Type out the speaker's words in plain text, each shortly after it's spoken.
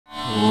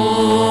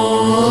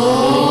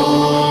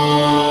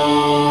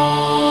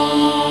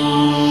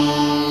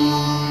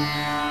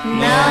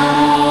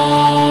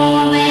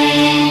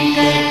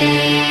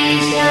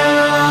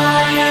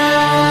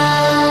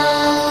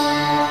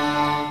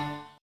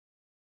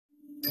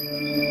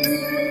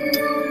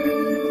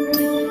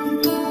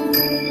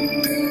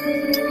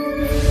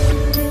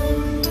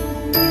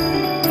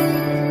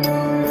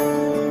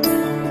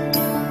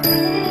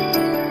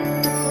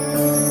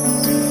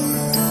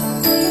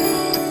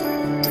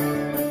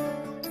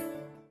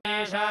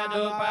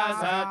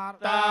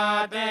षदुपसत्ता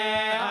ते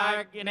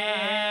अग्ने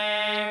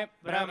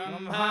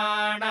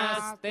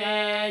ब्रह्माणस्ते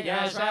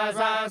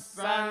यशसः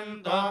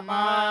सन्तु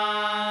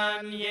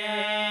मान्ये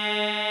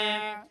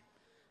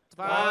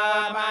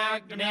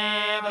त्वामग्ने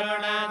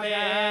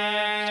वृणते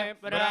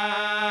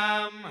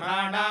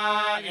ब्रह्मणा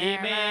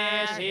इमे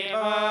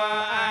शिवो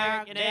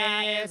अग्ने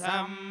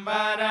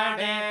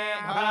संवरणे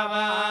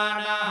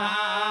भवानः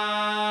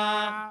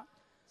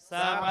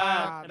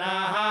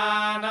सपत्नः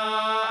नो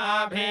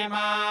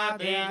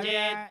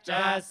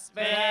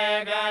अभिमातिजिच्चस्वे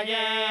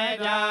गये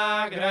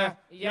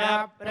जागृह्य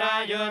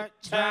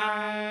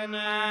प्रयुच्छन्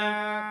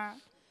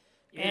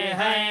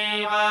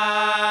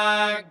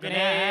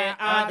इहैवाग्ने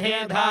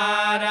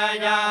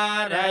अधिधारया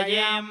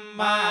रयिं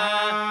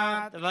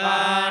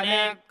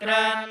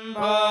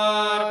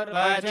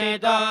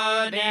त्वनिक्रन्भोर्वचितो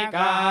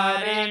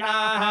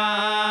निकारिणः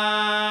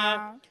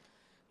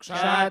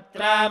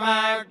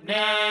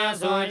क्षत्रमग्ने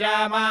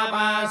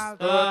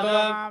सुयममस्तु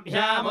तुभ्यमुपसत्ता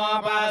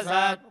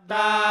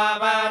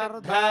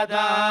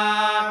वर्धता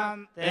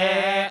ते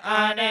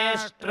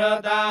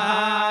अनिष्टृतः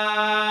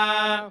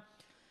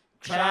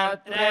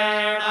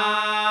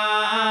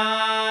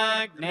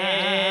क्षत्रेणाग्ने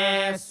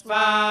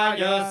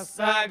स्वायुः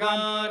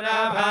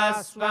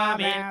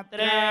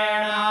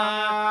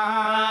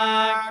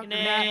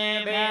सगौरभस्वमित्रेणाग्ने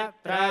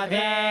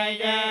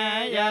मित्रधेये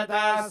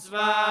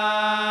यतस्वा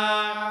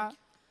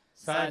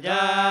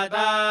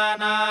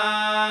सजातानां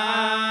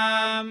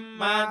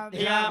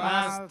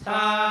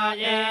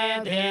मध्यमस्थाये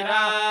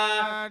धीराज्ञामग्ने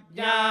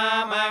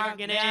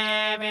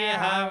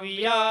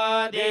विहव्यो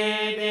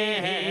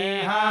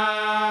दीदिहा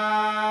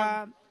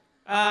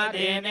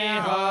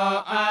अधिनिहो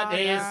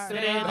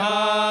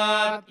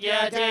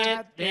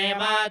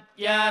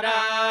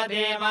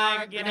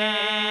अधिश्रिधोत्यचिद्धिमत्यराधिमग्ने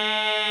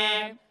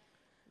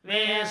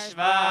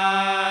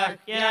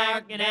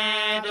विश्वाह्यग्ने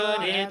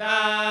दुरिता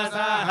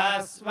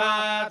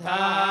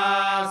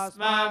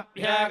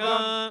सहस्वाधास्मभ्यगो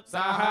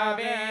सह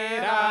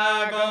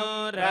वीरागो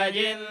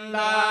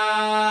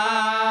रयिन्दाः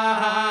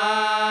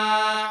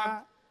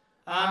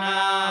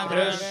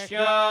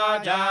अनादृश्यो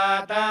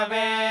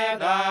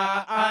जातवेदा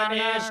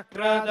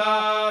अनिष्कृतो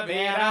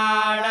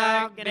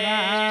विराडग्ने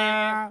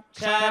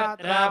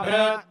क्षत्रभृद्दिहा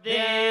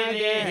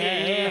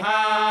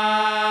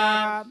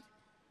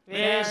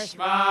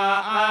विश्वा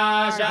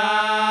आशा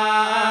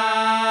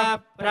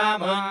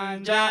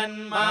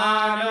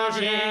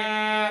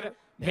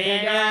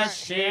प्रमुञ्जन्मानुषीर्भियः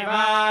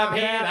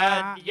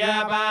शिवाभिरद्य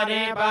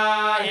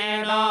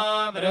परिपाहिनो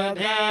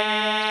वृधे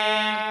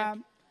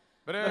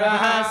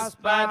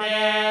बृहस्पते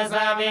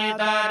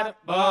सवितर्बोधयेन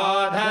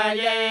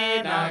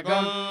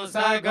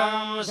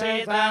गुंसगुंसितञ्चित्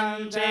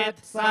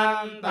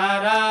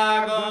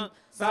सन्तरागुं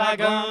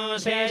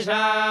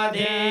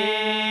सगुंसिषाधि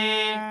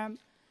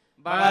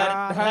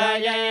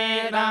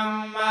वर्धयेनं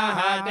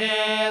महते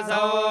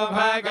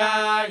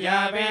सौभगाय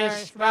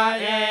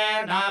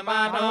विश्वयेन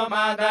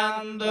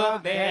मनुमदन्तु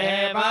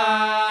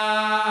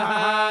देवाः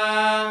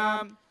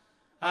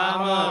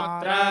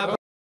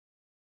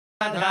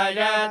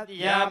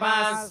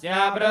अमुत्रभूधयद्यमस्य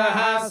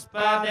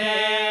बृहस्पते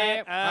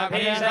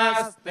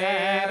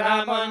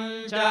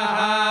अभिषस्तेरमुञ्चः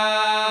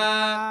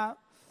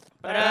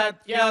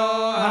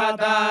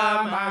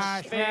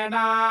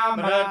प्रत्योहतामश्विना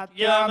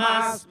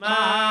मृत्युमस्मात्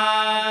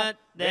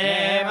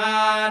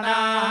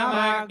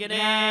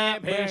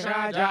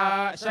देवानामग्नेभिषजा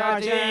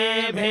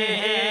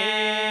शचीभिः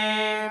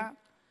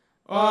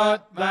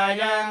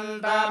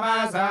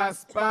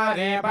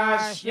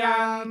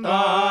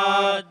उद्भयन्तमसस्परिपश्यन्तो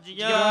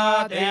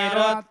ज्योतिरुत्तरम्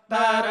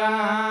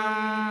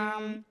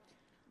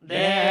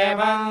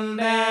देवं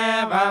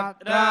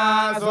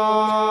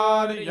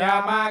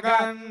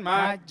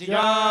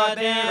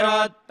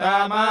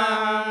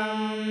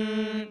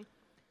देवत्रासोर्यमगन्मज्योतिरुत्तमम्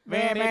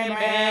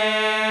विमिमे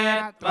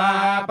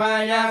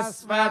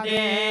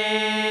त्वापयस्वती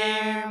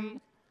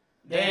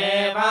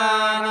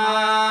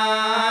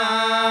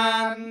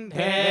देवानां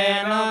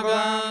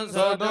धेनुगुं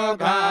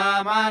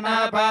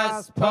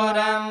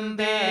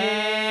सुदुघामनपस्फुरन्ति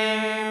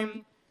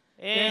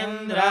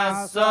इन्द्रः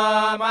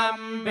सोमं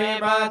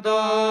पिबतु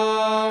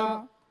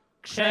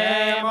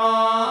क्षेमो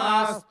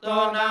अस्तु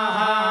नः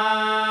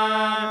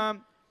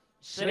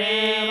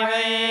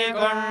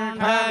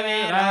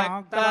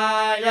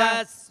श्रीवैकुण्ठविरक्ताय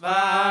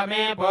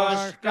स्वामी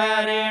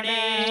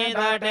पुष्करिणी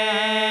तटे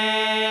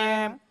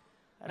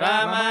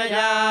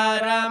रमया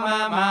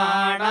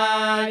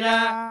रममाणाय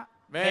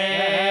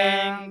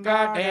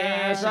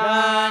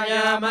वेङ्कटेशाय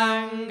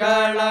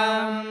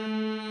मङ्गलम्।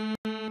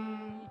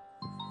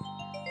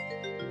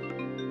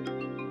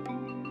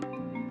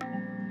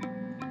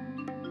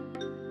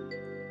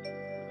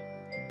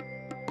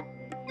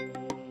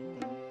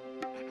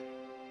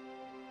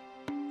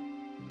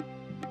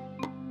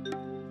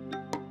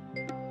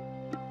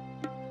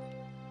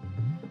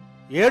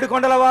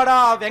 ఏడుకొండలవాడ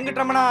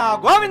వెంకటరమణ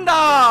గోవిందా.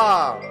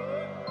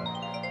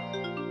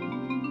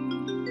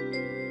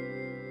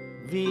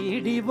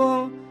 వీడివో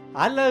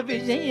అల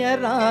విజయ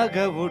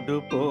రాఘవుడు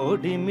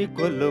పోడిమి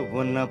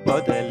కొలువున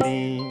పొదలి.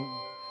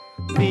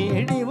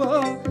 వీడివో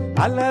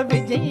అల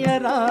విజయ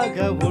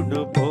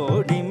రాఘవుడు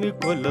పోడిమి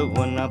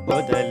కొలువున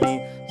పొదలి.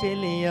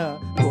 చెలియ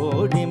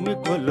ఓడిమి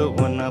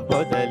కొలువున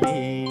పొదలి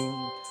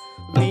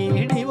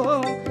వీడివో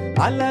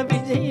అల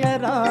విజయ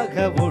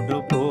రాఘవుడు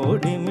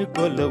పోడిమి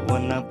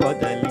కొలువున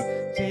పొదలి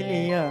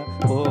చెలియ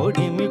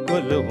ఓడిమి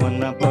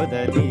కొలువున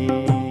పొదలి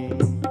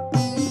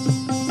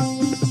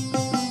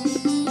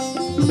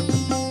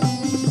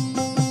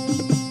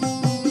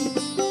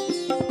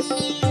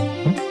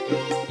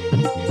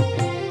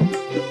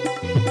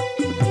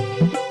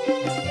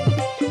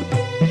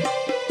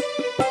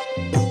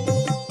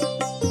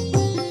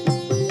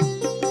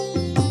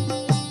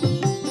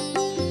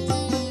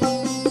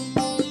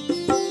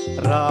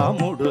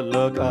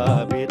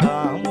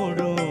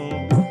రాముడులోకాభిరాముడు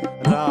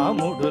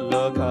రాముడులోకాభిరాముడు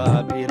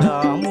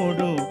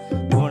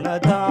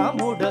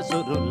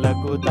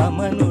గుణదాముడసురులకు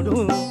దమనుడు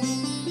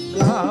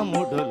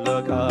రాముడులోకాభిరాముడు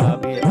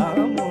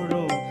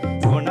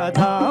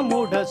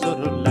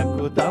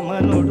గుణదాముడసురులకు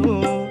దమనుడు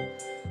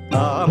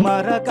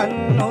తామర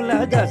కన్నుల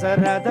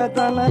దశరథ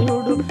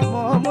తనయుడు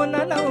మోమున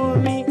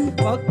నవ్వి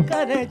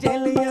ఒక్కరే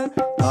చెలియ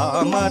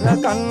తామర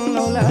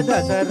కన్నుల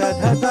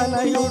దశరథ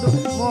తనయుడు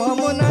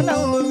మోమున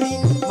నవ్వి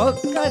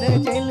ఒక్కరే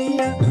చెలియ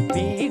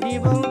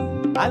వీడివో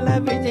అల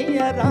విజయ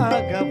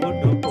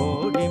రాఘవుడు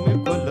పోడిమి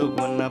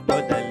కొలువున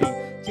పొదలి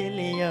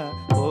చెలియ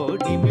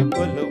పోడిమి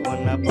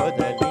కొలువున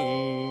పొదలి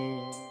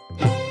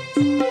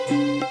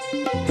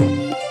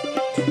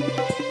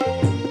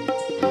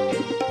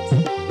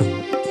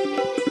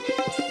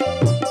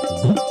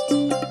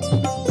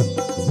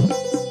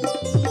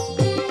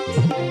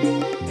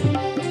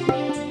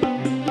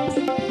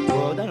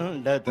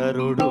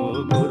కోదండధరుడు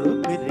గురు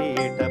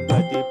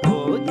కిరీటపతి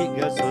పోదిగ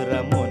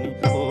సురముని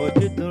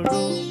పూజితుడు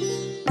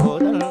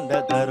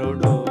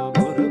కోదండధరుడు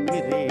గురు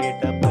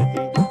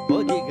కిరీటపతి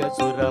పోదిగ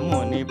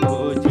సురముని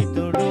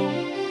పూజితుడు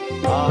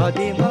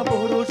ఆదిమ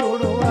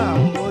పురుషుడు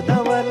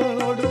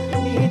అంబుధవర్ణుడు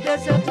నీ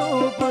దశ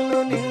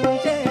చూపులు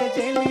నించే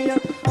చెలియ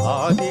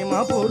ఆదిమ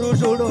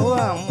పురుషుడు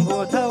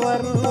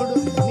అంబుధవర్ణుడు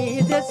నీ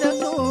దశ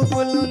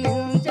చూపులు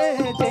నించే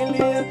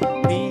చెలియ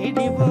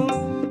వీడివో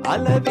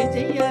అల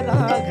విజయ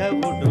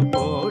రాఘవుడు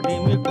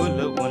పోడిమి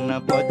కొలువున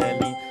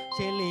పొదలి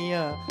చెలియ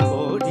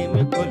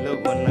పోడిమి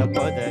కొలువున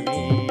పొదలి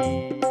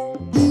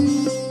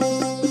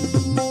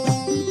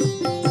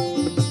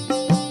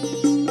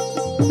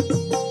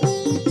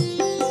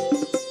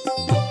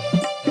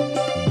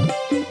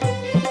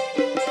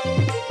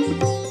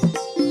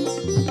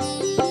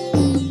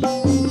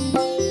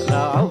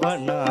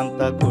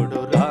రావణాంతకుడు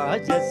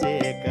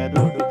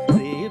రాజశేఖరుడు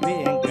శ్రీ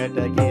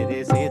వెంకటగిరి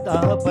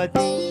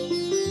సీతాపతి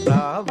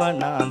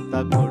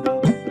రావణాంతకుడు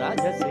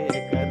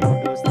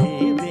రాజశేఖరుడు శ్రీ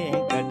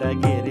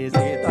వెంకటగిరి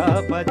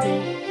సీతాపతి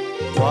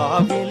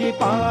వావిలి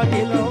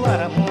పాటిలో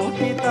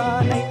వరమూర్తి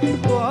తానై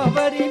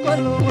గోవరి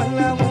కొలువన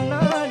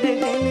ఉన్నాడే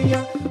చెలియ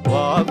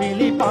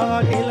వావిలి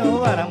పాటిలో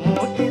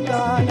వరమూర్తి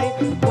తానై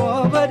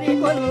గోవరి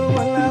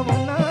కొలువన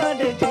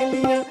ఉన్నాడే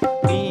చెలియ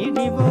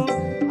వీడివో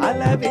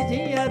అల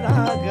విజయ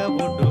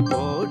రాఘవుడు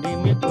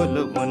పోడిమి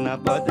కొలువున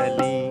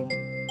పొదలి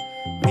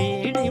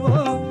వీడివో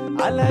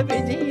అల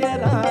విజయ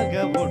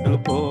రాఘవుడు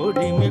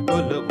పోడిమి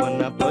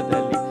కొలువున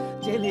పొదలి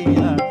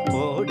చెలియ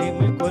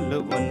పోడిమి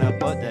కొలువున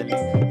పొదలి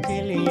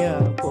చెలియ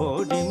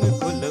పోడిమి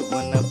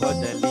కొలువున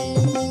పొదలి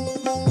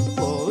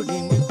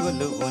పోడిమి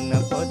కొలువున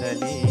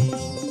పొదలి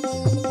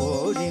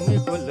పోడిమి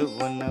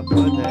కొలువున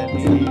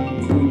పొదలి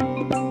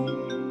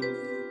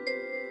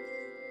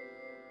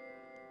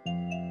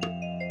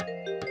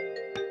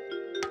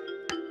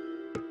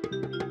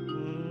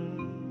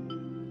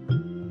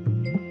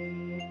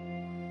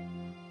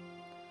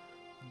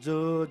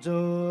जो जो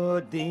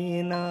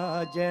दीना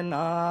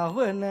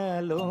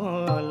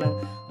जनावनलोल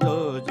जो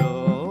जो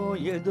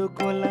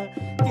यदुकुल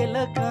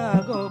तिलक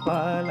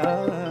गोपाल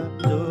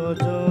जो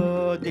जो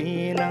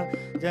दीना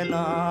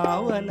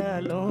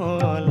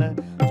जनावनलोल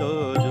जो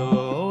जो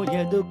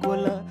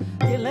यदुकुल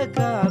तिलक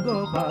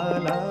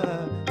गोपाल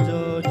जो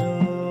जो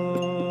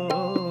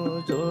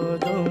जो जो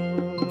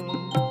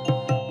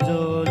जो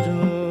जो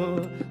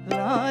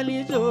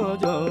लाली जो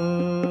जो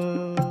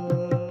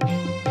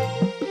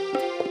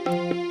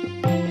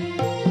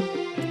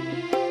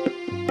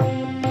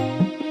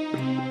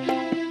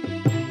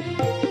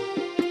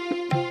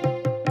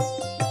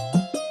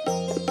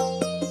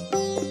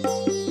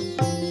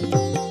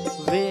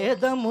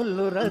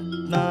వేదములు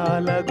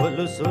రత్నాల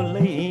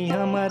గొలుసులై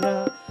అమర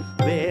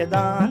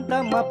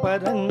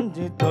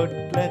వేదాంతమపరంజి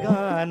తొట్లగా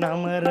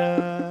నమర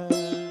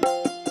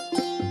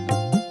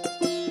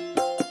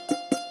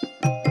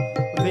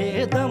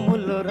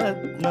వేదములు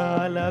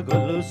రత్నాల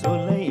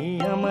గొలుసులై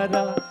అమర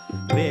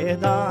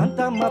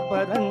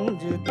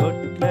వేదాంతమపరంజి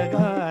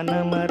తొట్లగా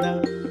నమర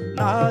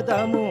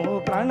నాదము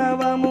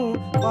ప్రణవము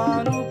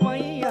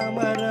పానుపై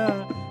అమర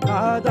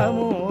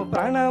నాదము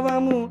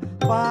ప్రణవము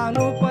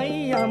పానుపై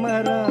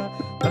అమర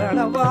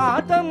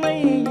ప్రణవాతమై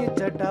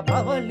ఇచ్చట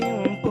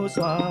పవలింపు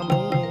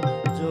స్వామి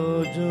జో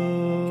జో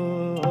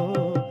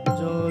జో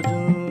జో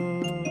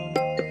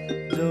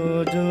జో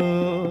జో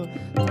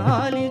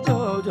నాలి జో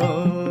జో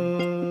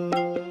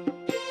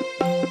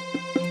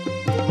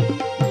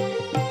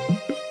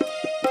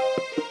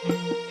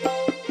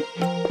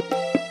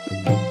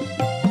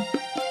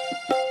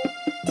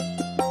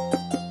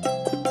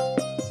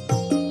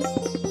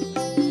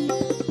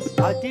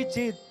అతి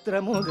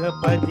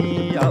చిత్రముగపతి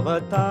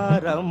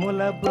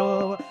అవతారముల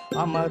బ్రోవ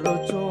అమరు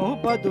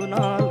చూపదు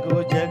నాలుగు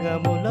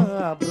జగముల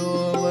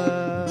బ్రోవ.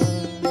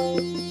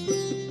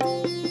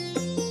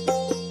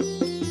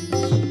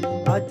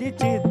 అతి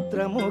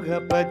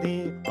చిత్రముగపతి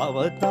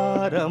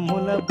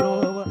అవతారముల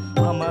బ్రోవ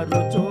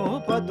అమరు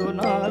చూపదు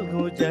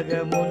నాలుగు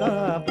జగముల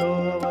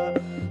బ్రోవ.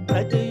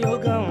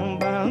 ప్రతియుగం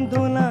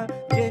బంధున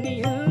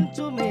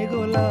జనియించు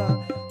మిగుల,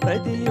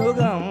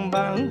 ప్రతియుగం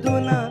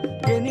బంధున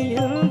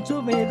జనియించు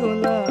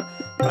మిగుల.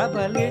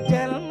 ప్రబలి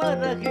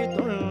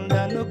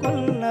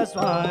జన్మరహితుండనుకున్న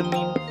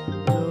స్వామి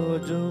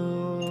జోజో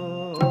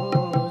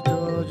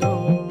జోజో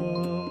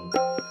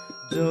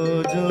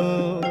జోజో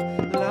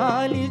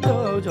లాలి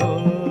జోజో.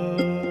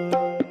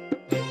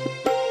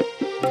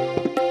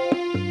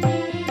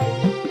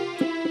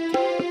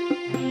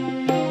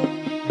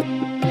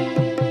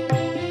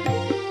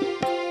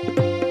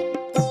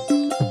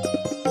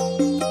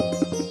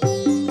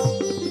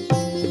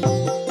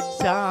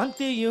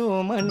 శాంతియు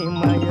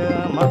మణిమయ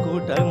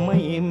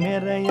మకుటమై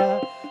మెరయ,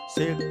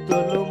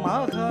 శక్తులు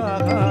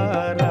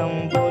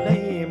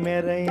మహారంబులై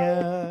మెరయ.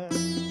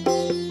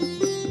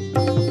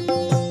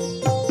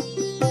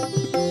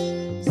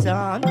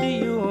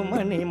 శాంతియు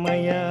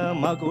మణిమయ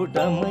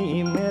మకుటమై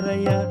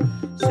మెరయ,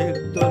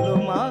 శక్తులు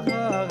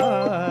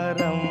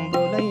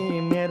మహారంబులై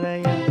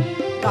మెరయ.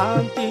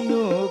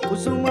 కాంతియు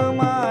కుసుమ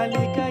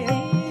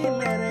మాలికయై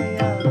మెరయ,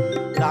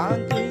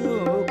 కాంతియు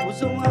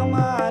కుసుమ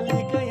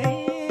మాలికయై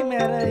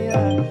మెరయ.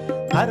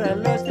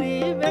 హరల శ్రీ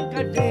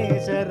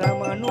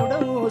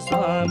వెంకటేశరమణుడవు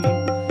స్వామి,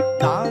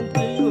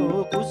 కాంతియు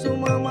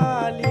కుసుమ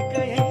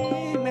మాలికయై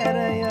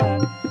మెరయ.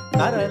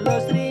 హరల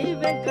శ్రీ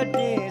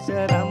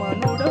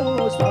వెంకటేశరమణుడవు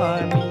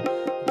స్వామి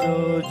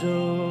జోజో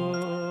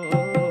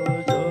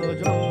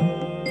జోజో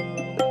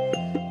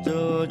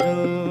జోజో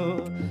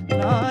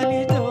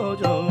లాలి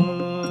జోజో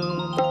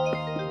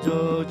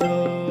జోజో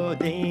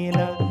దీన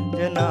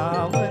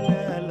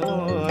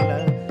జనావనలోల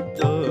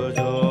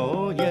జోజో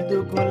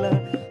యదుకుల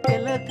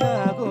తిలక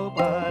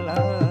గోపాల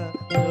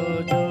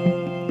జోజో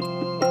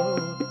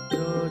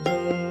జోజో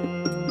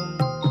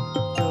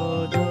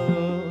జోజో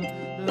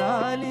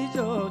లాలి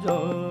జోజో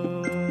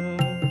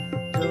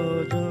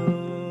జోజో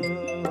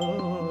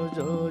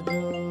జోజో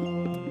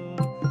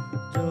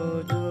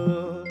జోజో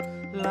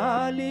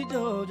లాలి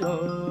జోజో.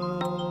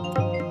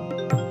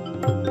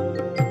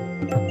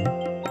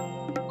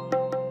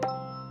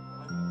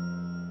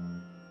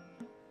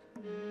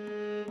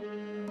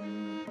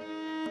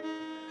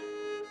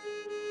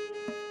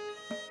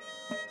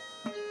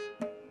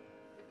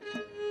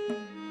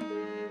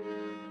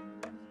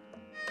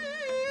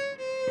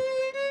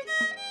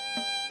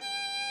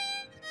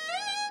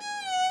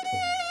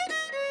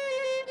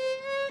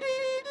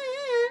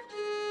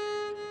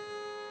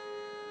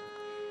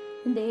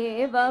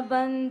 ದೇವ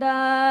ಬಂದ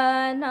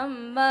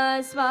ನಮ್ಮ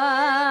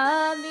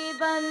ಸ್ವಾಮಿ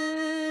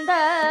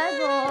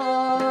ಬಂದಗೋ,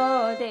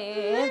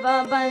 ದೇವ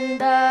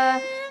ಬಂದ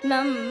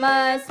ನಮ್ಮ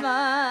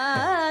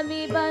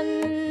ಸ್ವಾಮಿ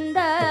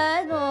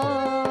ಬಂದಗೋ.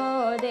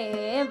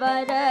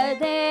 ದೇವರ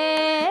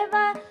ದೇವ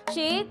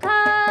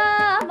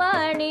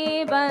ಶಿಖಾಮಣಿ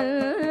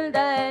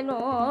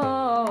ಬಂದನೋ,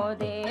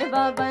 ದೇವ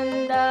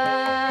ಬಂದ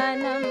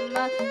ನಮ್ಮ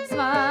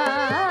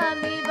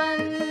ಸ್ವಾಮಿ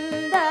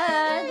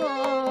ಬಂದಗೋ.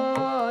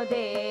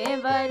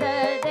 ದೇವರ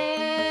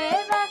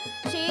ದೇವ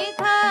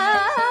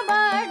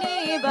ಶಿಖಾಮಣಿ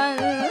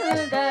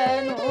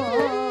ಬಂದನೋ,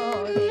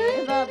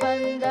 ದೇವ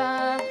ಬಂದ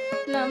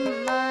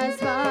ನಮ್ಮ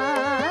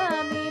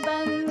ಸ್ವಾಮಿ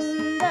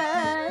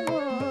ಬಂದನೋ.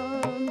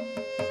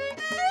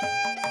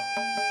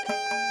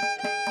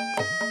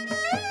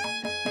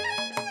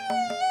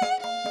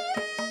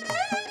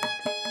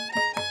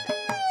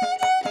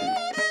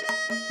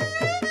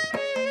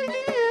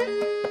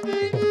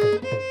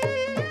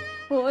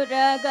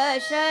 ಉರಗ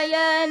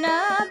ಶಯನ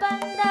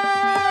ಬಂದ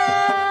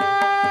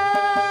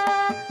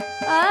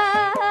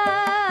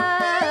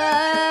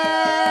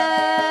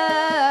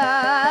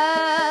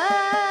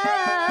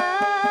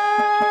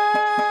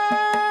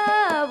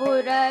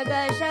ಉರಗ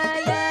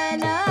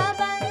ಶಯನ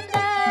ಬಂದ,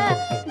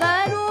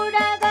 ಗರುಡ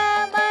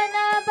ಗಮನ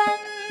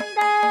ಬಂದ,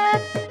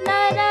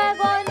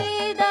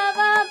 ನರಗೊಲಿದವ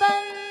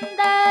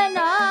ಬಂದ,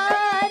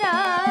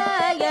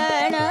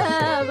 ನಾರಾಯಣ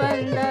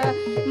ಬಂದ,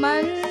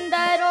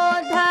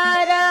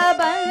 ಮಂದರೋದ್ಧಾರ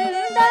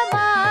ಬಂದ,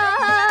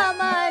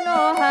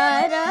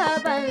 ಮನೋಹರ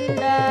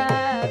ಬಂದ,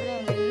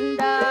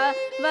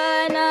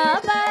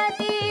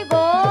 ವೃಂದಾವನಪತಿ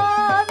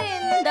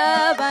ಗೋವಿಂದ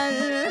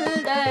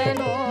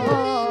ಬಂದನೋ.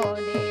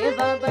 ದೇವ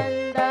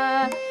ಬಂದ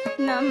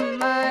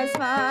ನಮ್ಮ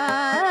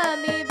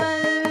ಸ್ವಾಮಿ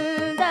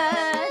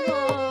ಬಂದನೋ.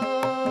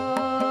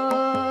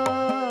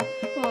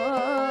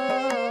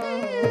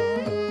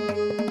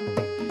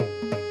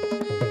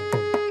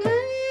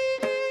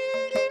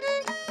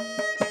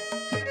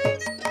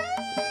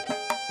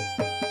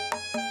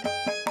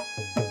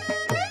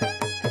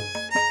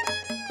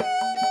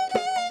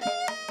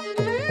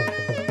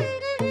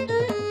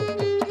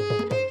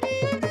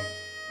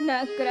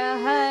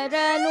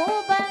 ನಕ್ರಹರನು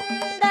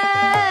ಬಂದ,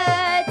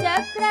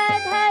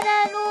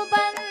 ಚಕ್ರಧರನು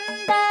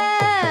ಬಂದ,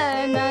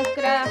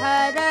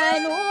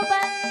 ನಕ್ರಹರನು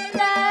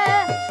ಬಂದ,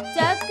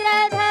 ಚಕ್ರ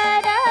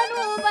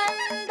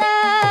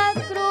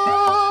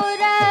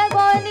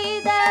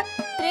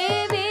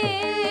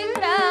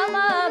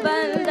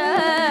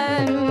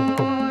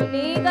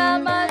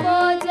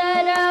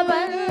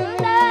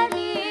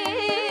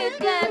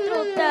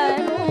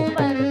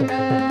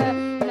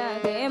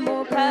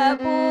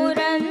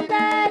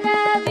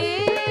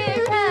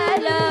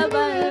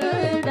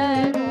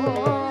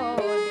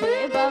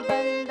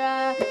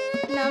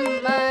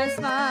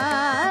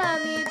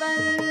ಸ್ವಾಮಿ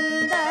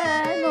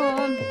ಬಂದನು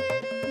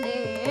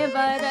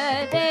ದೇವರ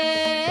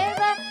ದೇವ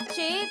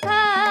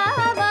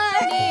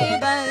ಶಿಖಾಮಣಿ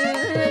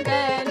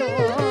ಬಂದನು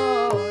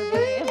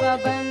ದೇವ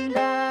ಬಂದ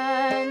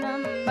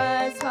ನಮ್ಮ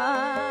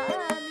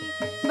ಸ್ವಾಮಿ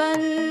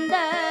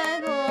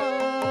ಬಂದನು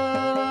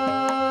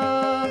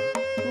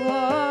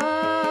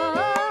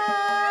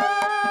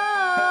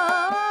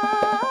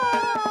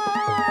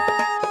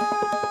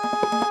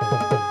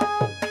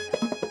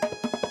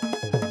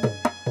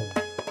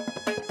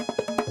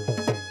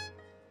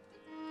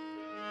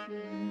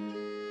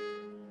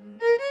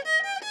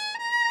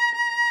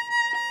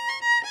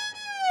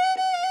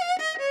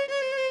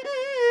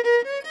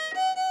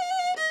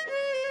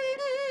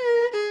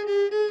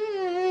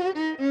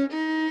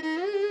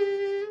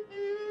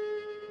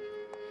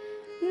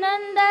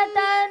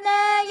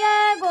ನಂದತನಯ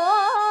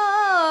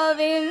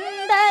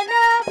ಗೋವಿಂದನ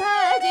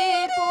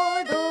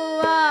ಭಜಿಪುದು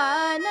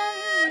ಆನಂದವಾದ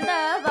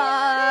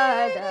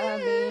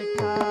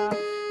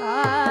ಮಿಠಾಯಿ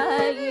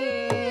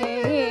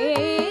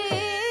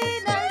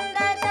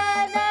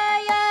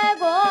ನಂದತನಯ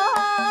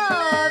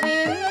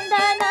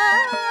ಗೋವಿಂದನ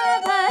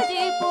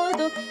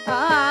ಭಜಿಪುದು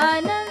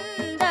ಆನಂದವಾದ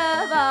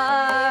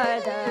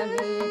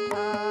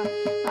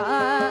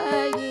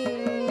ಮಿಠಾಯಿ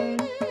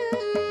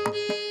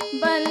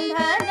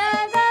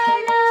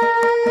ಬಂಧನಗಳ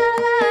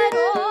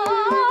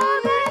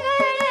ರೋಗಗಳೆಲ್ಲವ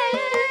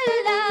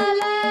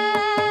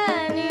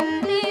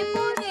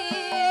ನಿಂದಿಪುದಿ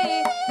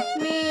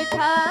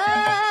ಮಿಠಾಯಿ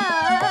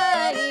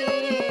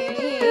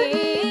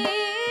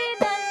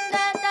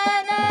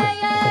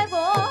ನಂದತನಯ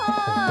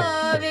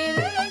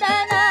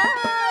ಗೋವಿಂದನ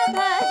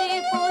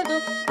ಭಜಿಪುದು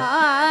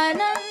ಆನಂದವಾದ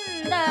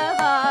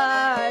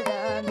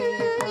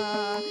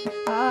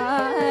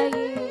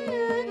ಮಿಠಾಯಿ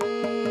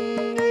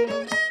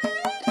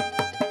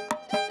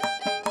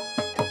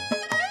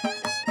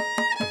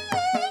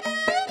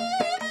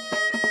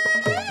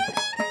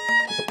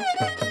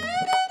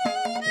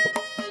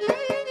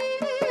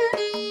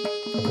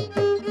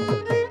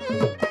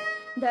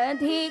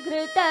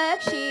ದಧಿಘೃತ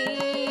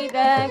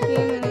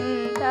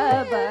ಕ್ಷೀರಕ್ಕಿಂತ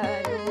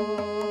ಬಲು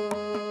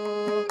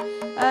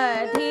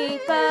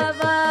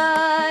ಅಧಿಕವಾದ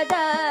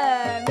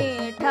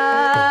ಮಿಠಾಯಿ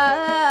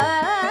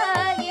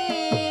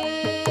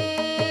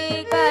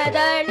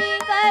ಕದಳಿ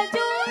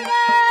ಖಜೂರ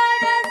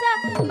ರಸ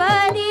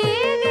ಬದಿಗಿರಿಸುವಂಥ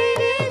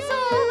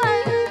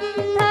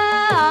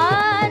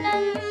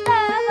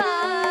ಆನಂದವಾದ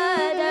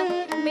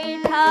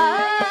ಮಿಠಾಯಿ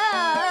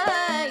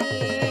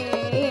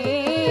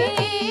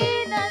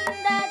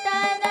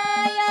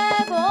ನಂದತನಯ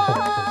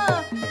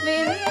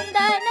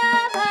ಗೋವಿಂದನ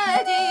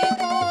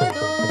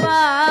ಭಜಿಪುದು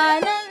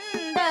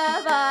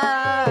ಆನಂದವಾದ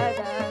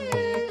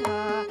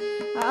ಮಿಠಾಯಿ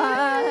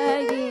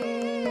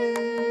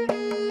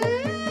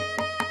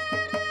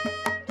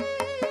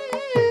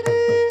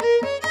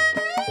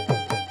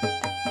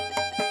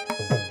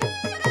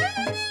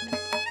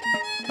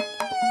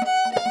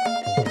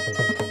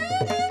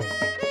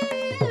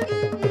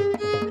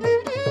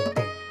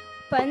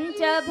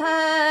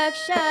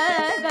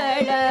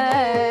ಪಂಚಭಕ್ಷಗಳ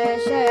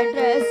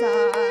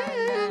ಷಡ್ರಸಾನಗಳ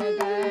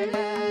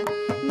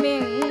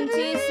ಮಿಂಚಿಸುವಂಥ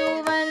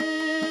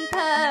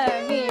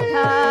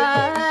ಮಿಠಾಯಿ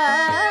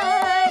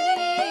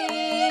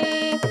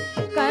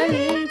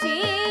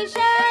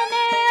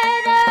ಕಂಚೀಶನೆ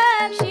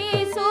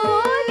ರಕ್ಷಿಸು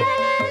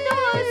ಎಂದು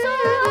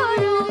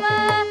ಸೂರುವ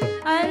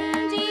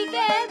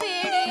ಅಂಜಿಗೆ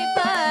ಬಿಡಿಪ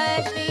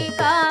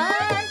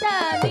ಶ್ರೀಕಾಂತ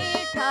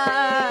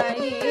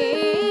ಮಿಠಾಯಿ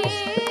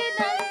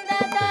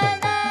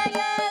ನಂದತನಯ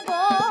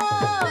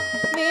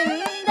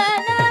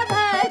ಗೋವಿಂದನ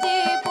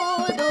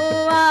ಭಜಿಪುದು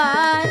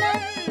ಆನಂದವಾದ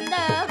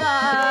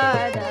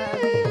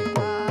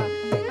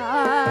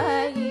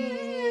ಮಿಠಾಯಿ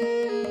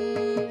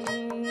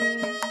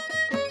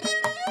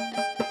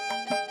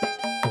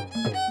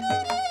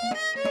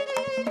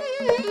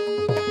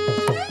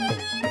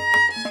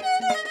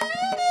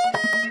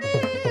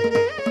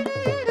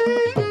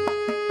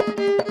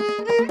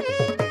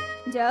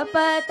ಜಪ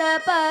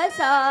ತಪ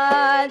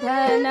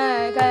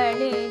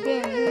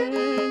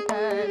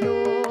ಸಾಧನಗಳಿಗಿಂತಲೂ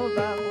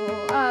ಬಹು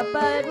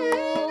ಅಪರೂಪವಾದ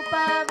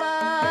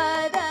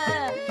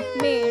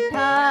ಮಿಠಾಯಿ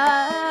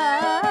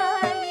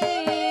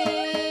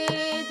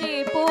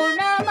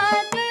ಜಿಪುಣಮತಿಗಳಿಗೆ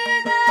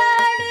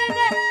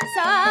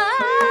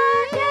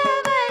ಸಾಧ್ಯವಲ್ಲವೇ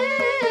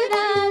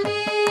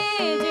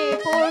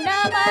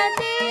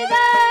ಜಿಪುಣಮತಿಗಳಿಗೆ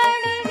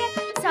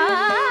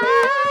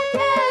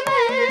ಸಾಧ್ಯವಲ್ಲವೇ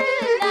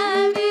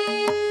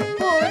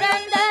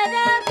ಪುರಂದರ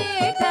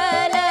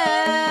ವಿಠಲ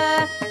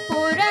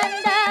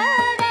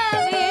ಪುರಂದರ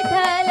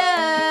ವಿಠಲ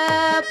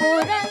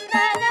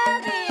ಪುರಂದರ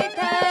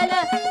ವಿಠಲ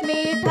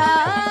ಮಿಠಾಯಿ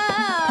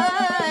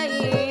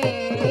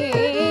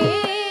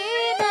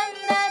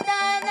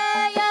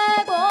ನಂದತನಯ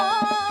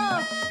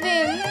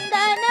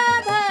ಗೋವಿಂದನ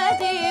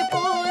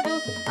ಭಜಿಪುದು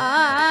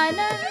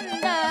ಆನಂದವಾದ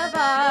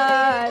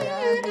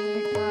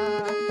ಮಿಠಾಯಿ